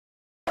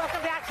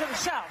to the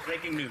show.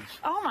 Breaking news.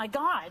 Oh, my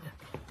God.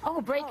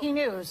 Oh, breaking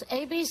news.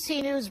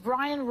 ABC News'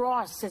 Brian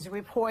Ross is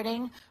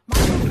reporting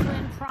Michael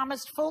Flynn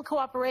promised full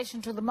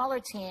cooperation to the Mueller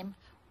team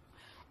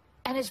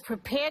and is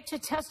prepared to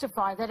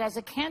testify that as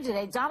a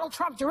candidate, Donald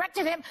Trump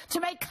directed him to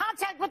make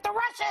contact with the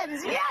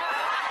Russians. Yes!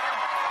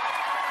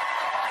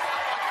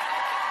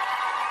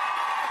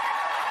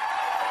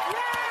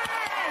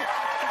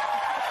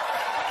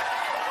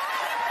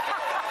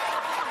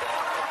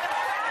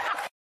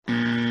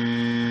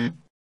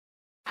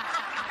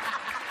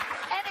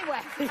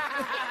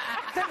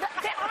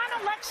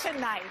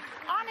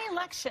 On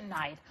election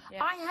night,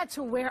 yeah. I had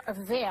to wear a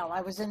veil.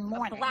 I was in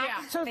mourning.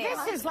 So veil.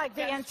 This is like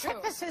the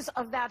antithesis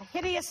of that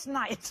hideous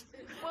night.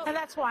 Well, and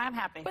that's why I'm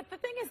happy. But the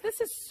thing is,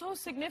 this is so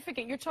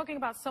significant. You're talking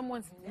about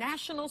someone's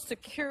national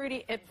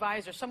security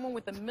advisor, someone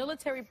with a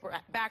military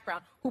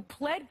background who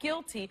pled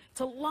guilty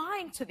to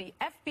lying to the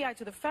FBI,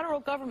 to the federal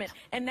government,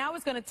 and now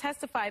is going to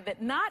testify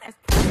that not as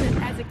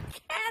president, as a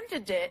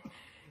candidate,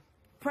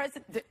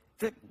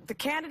 the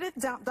candidate,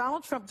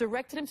 Donald Trump,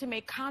 directed him to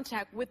make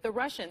contact with the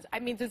Russians. I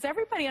mean, does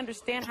everybody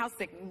understand how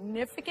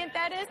significant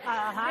that is?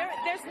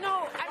 There's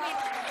no, I mean,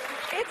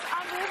 it's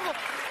unbelievable.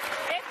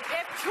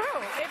 It's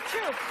true.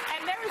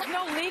 And there is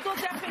no legal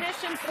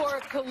definition for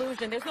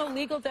collusion. There's no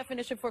legal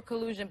definition for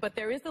collusion, but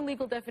there is the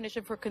legal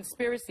definition for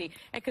conspiracy.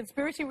 And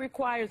conspiracy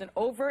requires an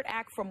overt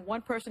act from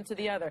one person to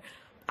the other.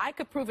 I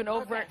could prove an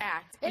overt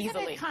act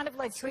easily. Isn't it kind of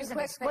like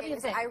treasonous? What do you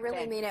think? I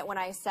really mean it when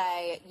I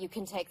say you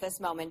can take this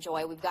moment,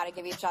 Joy. We've got to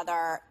give each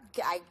other.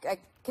 I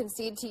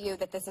concede to you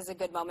that this is a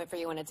good moment for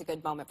you, and it's a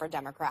good moment for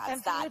Democrats.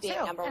 And that for being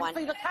too. number and one.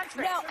 For the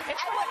country. No, I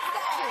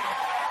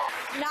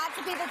would say, not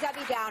to be the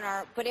Debbie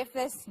Downer, but if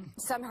this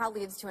somehow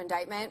leads to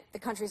indictment, the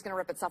country's going to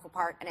rip itself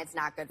apart, and it's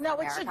not good for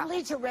America. No, it should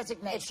lead to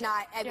resignation. It's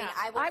not. I mean,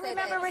 I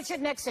remember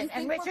Richard Nixon,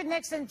 and Richard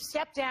Nixon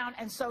stepped down,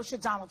 and so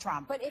should Donald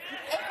Trump. But if it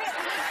leads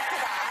to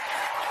that.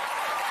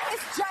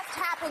 This just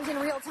happened in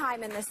real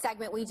time in this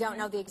segment. We don't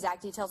know the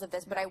exact details of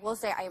this, but I will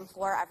say I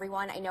implore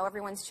everyone. I know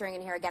everyone's cheering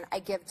in here again. I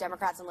give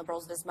Democrats and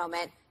liberals this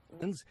moment.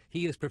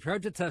 He is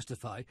prepared to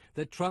testify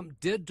that Trump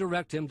did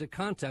direct him to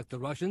contact the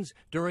Russians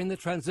during the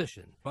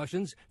transition.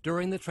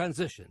 The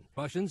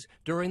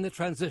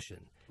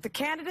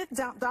candidate,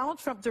 Donald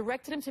Trump,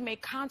 directed him to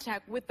make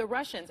contact with the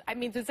Russians. I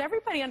mean, does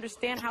everybody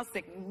understand how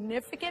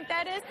significant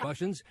that is?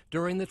 Russians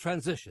during the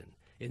transition,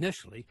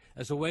 initially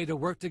as a way to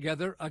work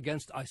together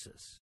against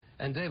ISIS.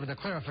 And, David, a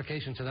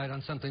clarification tonight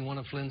on something one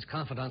of Flynn's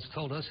confidants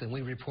told us, and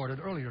we reported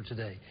earlier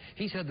today.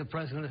 He said the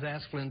president had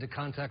asked Flynn to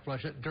contact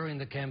Russia during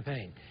the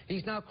campaign.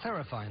 He's now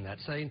clarifying that,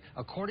 saying,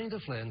 according to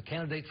Flynn,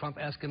 candidate Trump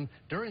asked him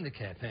during the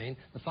campaign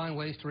to find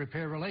ways to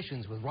repair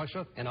relations with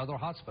Russia and other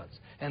hotspots.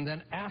 And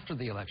then after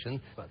the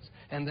election,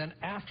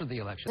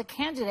 the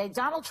candidate,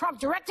 Donald Trump,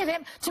 directed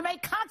him to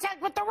make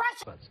contact with the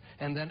Russians.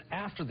 And then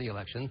after the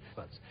election,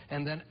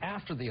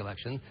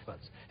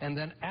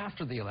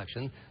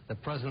 the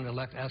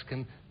president-elect asked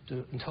him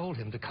and told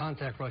him to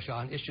contact Russia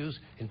on issues,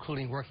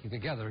 including working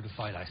together to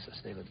fight ISIS,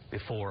 David.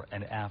 Before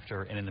and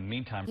after, and in the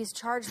meantime... He's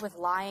charged with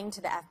lying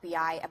to the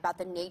FBI about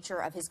the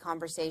nature of his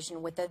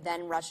conversation with the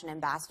then Russian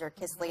ambassador,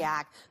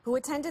 Kislyak, who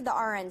attended the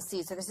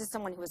RNC. So this is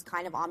someone who was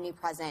kind of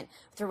omnipresent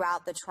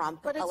throughout the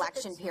Trump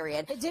election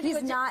period.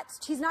 He's not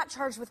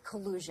charged with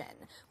collusion,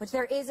 which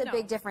there is a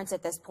big difference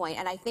at this point.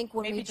 And I think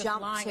when we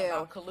jump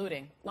to...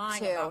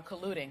 Lying about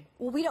colluding.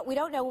 Well, we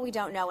don't know what we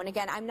don't know. And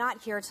again, I'm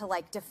not here to,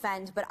 like,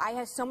 defend, but I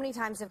have so many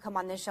times have come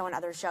on this show and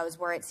other shows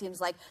where it seems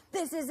like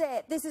this is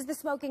it, this is the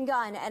smoking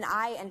gun, and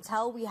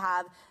until we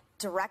have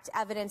direct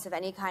evidence of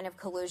any kind of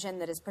collusion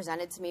that is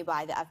presented to me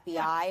by the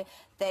FBI,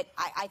 that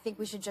I think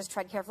we should just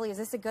tread carefully. Is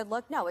this a good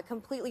look? No, it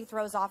completely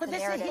throws off the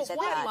narrative. It's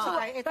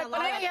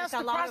a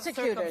lot of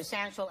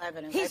circumstantial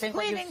evidence. I think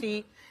what you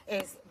see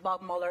is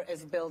Bob Mueller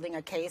is building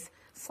a case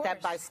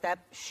step by step,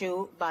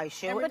 shoe by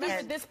shoe.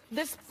 And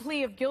this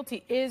plea of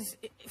guilty is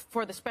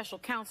for the special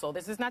counsel.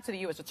 This is not to the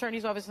U.S.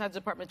 Attorney's Office, not the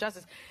Department of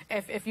Justice.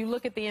 If you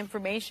look at the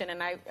information,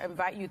 and I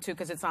invite you to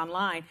because it's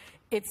online,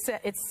 it's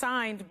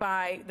signed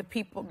by the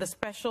people,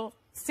 the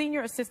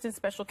senior assistant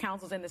special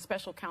counsels in the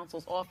special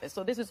counsel's office.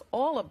 So this is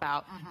all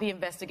about the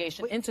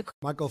investigation into...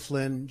 Michael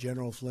Flynn,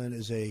 General Flynn,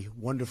 is a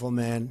wonderful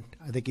man.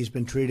 I think he's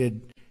been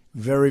treated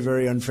very,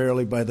 very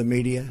unfairly by the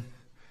media.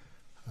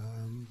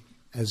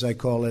 As I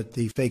call it,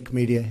 the fake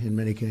media in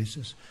many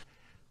cases.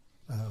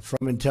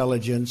 From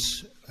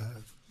intelligence,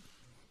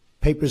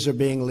 papers are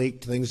being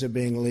leaked, things are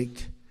being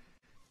leaked.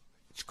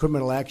 It's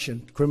criminal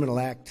action, criminal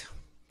act.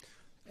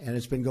 And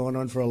it's been going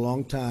on for a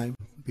long time,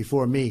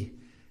 before me.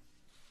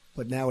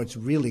 But now it's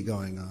really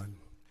going on.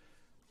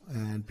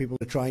 And people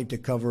are trying to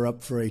cover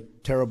up for a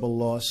terrible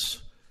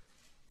loss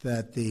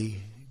that the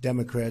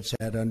Democrats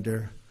had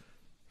under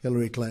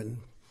Hillary Clinton.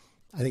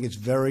 I think it's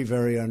very,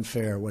 very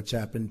unfair what's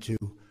happened to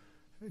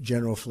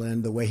General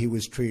Flynn, the way he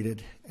was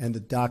treated, and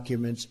the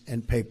documents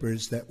and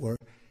papers that were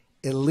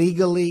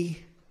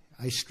illegally,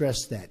 I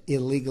stress that,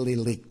 illegally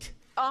leaked.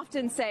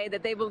 Often say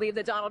that they believe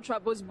that Donald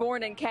Trump was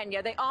born in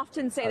Kenya. They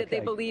often say that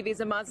they believe he's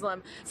a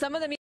Muslim. Some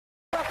of them...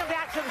 Welcome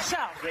back to the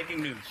show.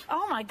 Breaking news.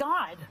 Oh, my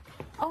God.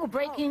 Oh,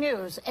 breaking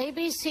news.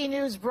 ABC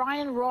News'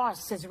 Brian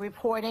Ross is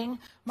reporting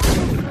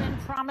Michael Flynn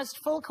promised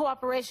full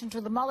cooperation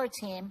to the Mueller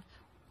team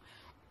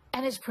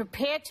and is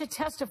prepared to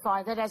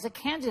testify that as a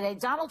candidate,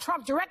 Donald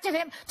Trump directed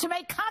him to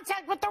make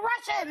contact with the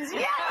Russians.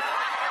 Yes!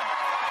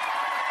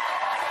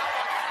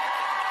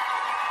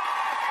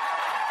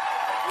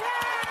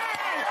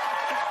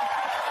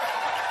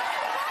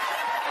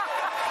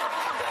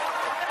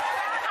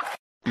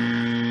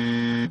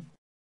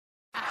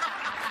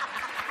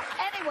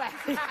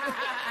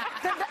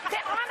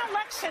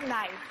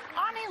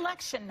 On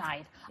election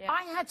night,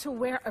 I had to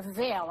wear a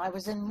veil. I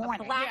was in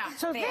mourning.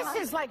 So this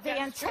is like the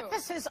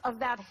antithesis of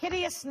that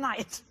hideous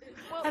night.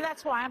 Well, and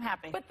that's why I'm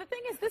happy. But the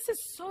thing is, this is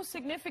so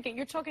significant.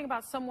 You're talking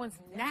about someone's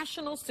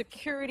national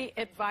security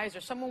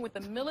advisor, someone with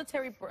a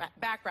military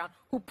background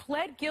who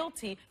pled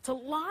guilty to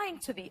lying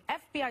to the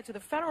FBI, to the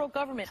federal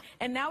government,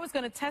 and now is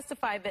going to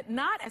testify that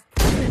not as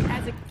president,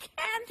 as a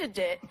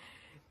candidate,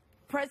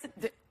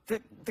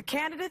 the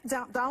candidate,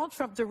 Donald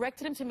Trump,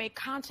 directed him to make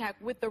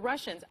contact with the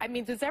Russians. I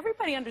mean, does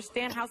everybody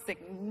understand how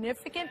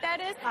significant that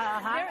is?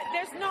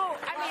 There's no,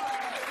 I mean,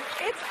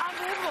 it's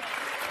unbelievable.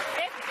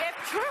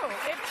 It's true.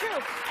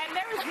 And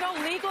there is no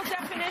legal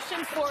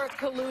definition for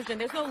collusion.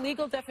 There's no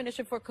legal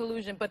definition for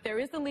collusion, but there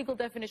is the legal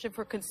definition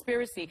for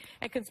conspiracy.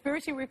 And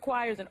conspiracy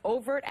requires an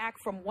overt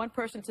act from one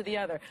person to the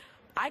other.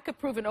 I could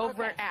prove an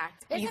overt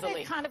act easily.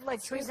 Isn't it kind of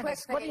like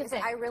treasonous? What do you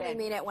think? I really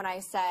mean it when I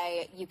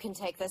say you can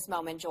take this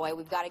moment, Joy.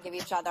 We've got to give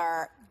each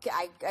other.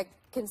 I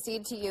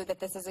concede to you that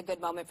this is a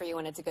good moment for you,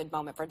 and it's a good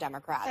moment for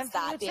Democrats. And for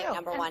that you being too.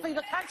 number and one. For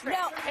the country.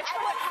 No,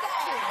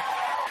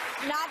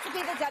 not to be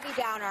the Debbie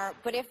Downer,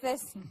 but if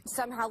this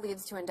somehow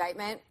leads to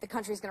indictment, the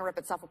country's going to rip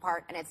itself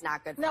apart, and it's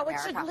not good for America. No,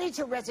 it should lead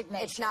to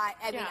resignation. It's not.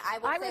 I mean, I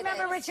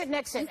remember Richard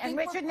Nixon, and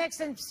Richard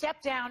Nixon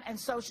stepped down, and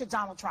so should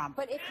Donald Trump.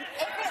 But if it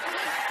leads to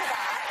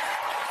that.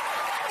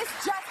 This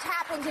just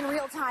happened in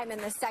real time in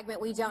this segment.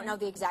 We don't know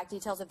the exact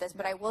details of this,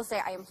 but I will say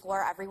I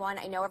implore everyone.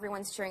 I know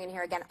everyone's cheering in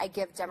here again. I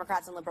give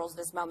Democrats and liberals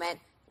this moment.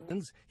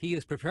 He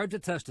is prepared to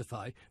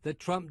testify that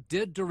Trump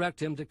did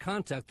direct him to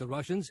contact the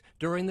Russians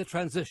during the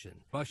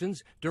transition. The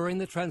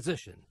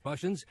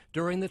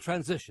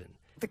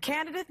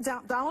candidate,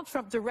 Donald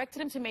Trump,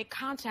 directed him to make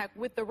contact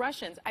with the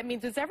Russians. I mean,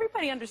 does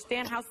everybody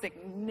understand how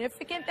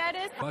significant that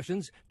is?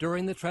 Russians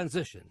during the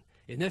transition,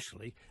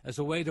 initially as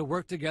a way to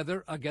work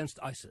together against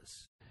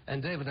ISIS.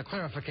 And, David, a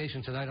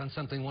clarification tonight on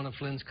something one of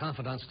Flynn's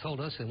confidants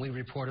told us and we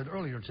reported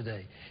earlier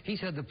today. He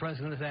said the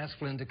president had asked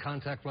Flynn to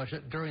contact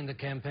Russia during the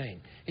campaign.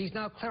 He's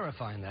now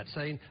clarifying that,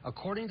 saying,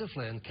 according to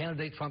Flynn,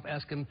 candidate Trump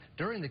asked him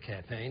during the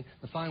campaign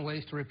to find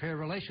ways to repair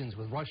relations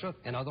with Russia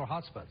and other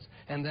hotspots.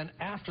 And then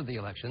after the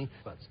election,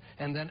 the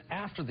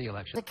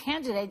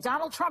candidate,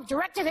 Donald Trump,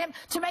 directed him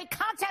to make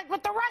contact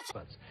with the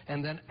Russians.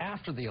 And then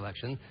after the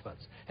election,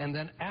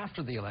 the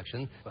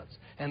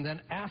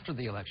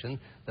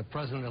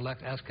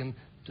president-elect asked him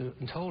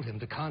and told him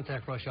to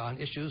contact Russia on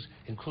issues,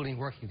 including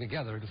working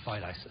together to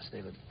fight ISIS,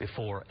 David.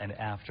 Before and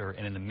after,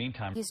 and in the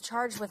meantime... He's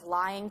charged with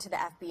lying to the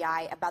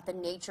FBI about the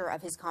nature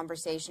of his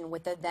conversation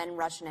with the then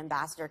Russian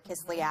ambassador,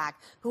 Kislyak,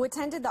 who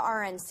attended the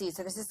RNC.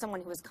 So this is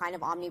someone who was kind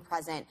of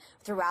omnipresent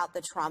throughout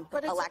the Trump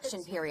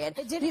election period.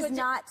 He's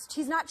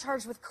not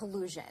charged with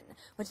collusion,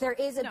 which there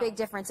is a big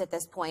difference at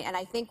this point. And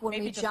I think when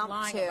Maybe we jump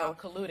lying to... about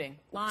colluding.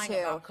 Lying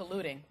about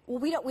colluding.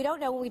 Well, we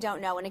don't know what we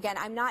don't know. And again,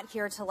 I'm not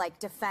here to, like,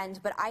 defend,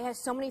 but I have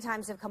so many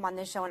times have come on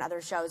this show and other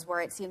shows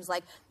where it seems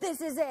like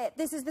this is it,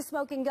 this is the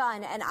smoking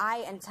gun, and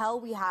until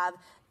we have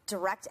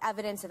direct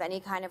evidence of any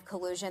kind of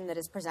collusion that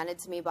is presented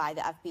to me by the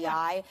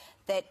FBI,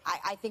 that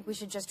I think we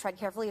should just tread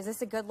carefully. Is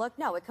this a good look?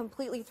 No, it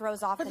completely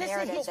throws off the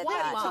narrative. It's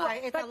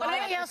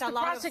a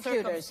lot of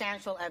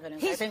circumstantial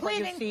evidence. I think what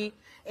you see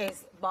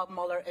is Bob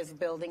Mueller is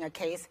building a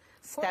case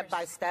step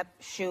by step,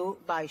 shoe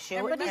by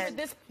shoe. But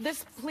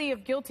this plea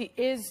of guilty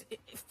is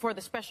for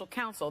the special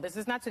counsel. This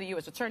is not to the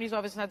U.S. Attorney's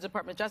Office, not the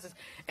Department of Justice.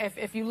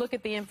 If you look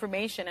at the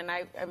information, and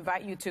I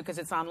invite you to because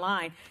it's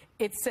online,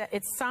 it's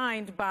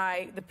signed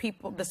by the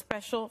people, the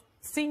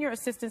senior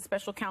assistant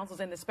special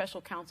counsels in the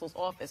special counsel's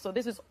office. So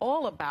this is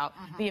all about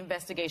the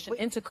investigation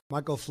into...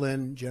 Michael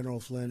Flynn, General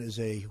Flynn, is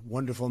a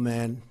wonderful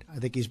man. I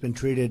think he's been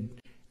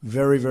treated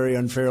very, very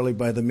unfairly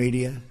by the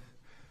media.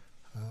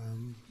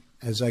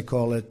 As I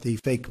call it, the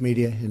fake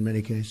media in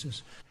many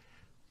cases.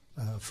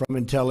 From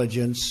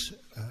intelligence,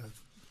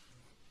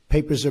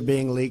 papers are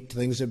being leaked,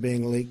 things are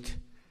being leaked.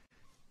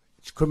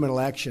 It's criminal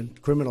act,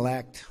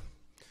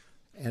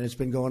 and it's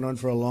been going on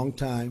for a long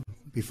time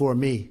before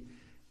me,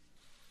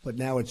 but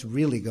now it's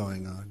really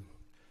going on.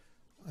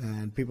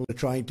 And people are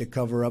trying to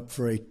cover up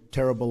for a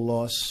terrible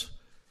loss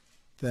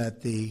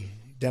that the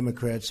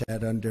Democrats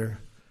had under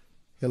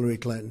Hillary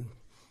Clinton.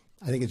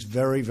 I think it's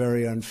very,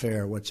 very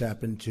unfair what's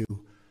happened to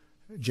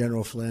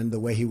General Flynn, the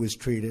way he was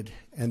treated,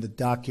 and the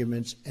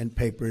documents and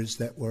papers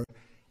that were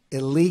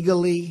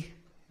illegally,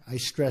 I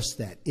stress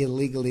that,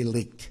 illegally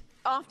leaked.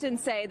 Often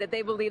say that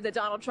they believe that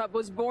Donald Trump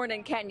was born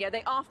in Kenya.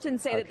 They often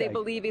say that they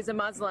believe he's a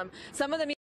Muslim. Some of them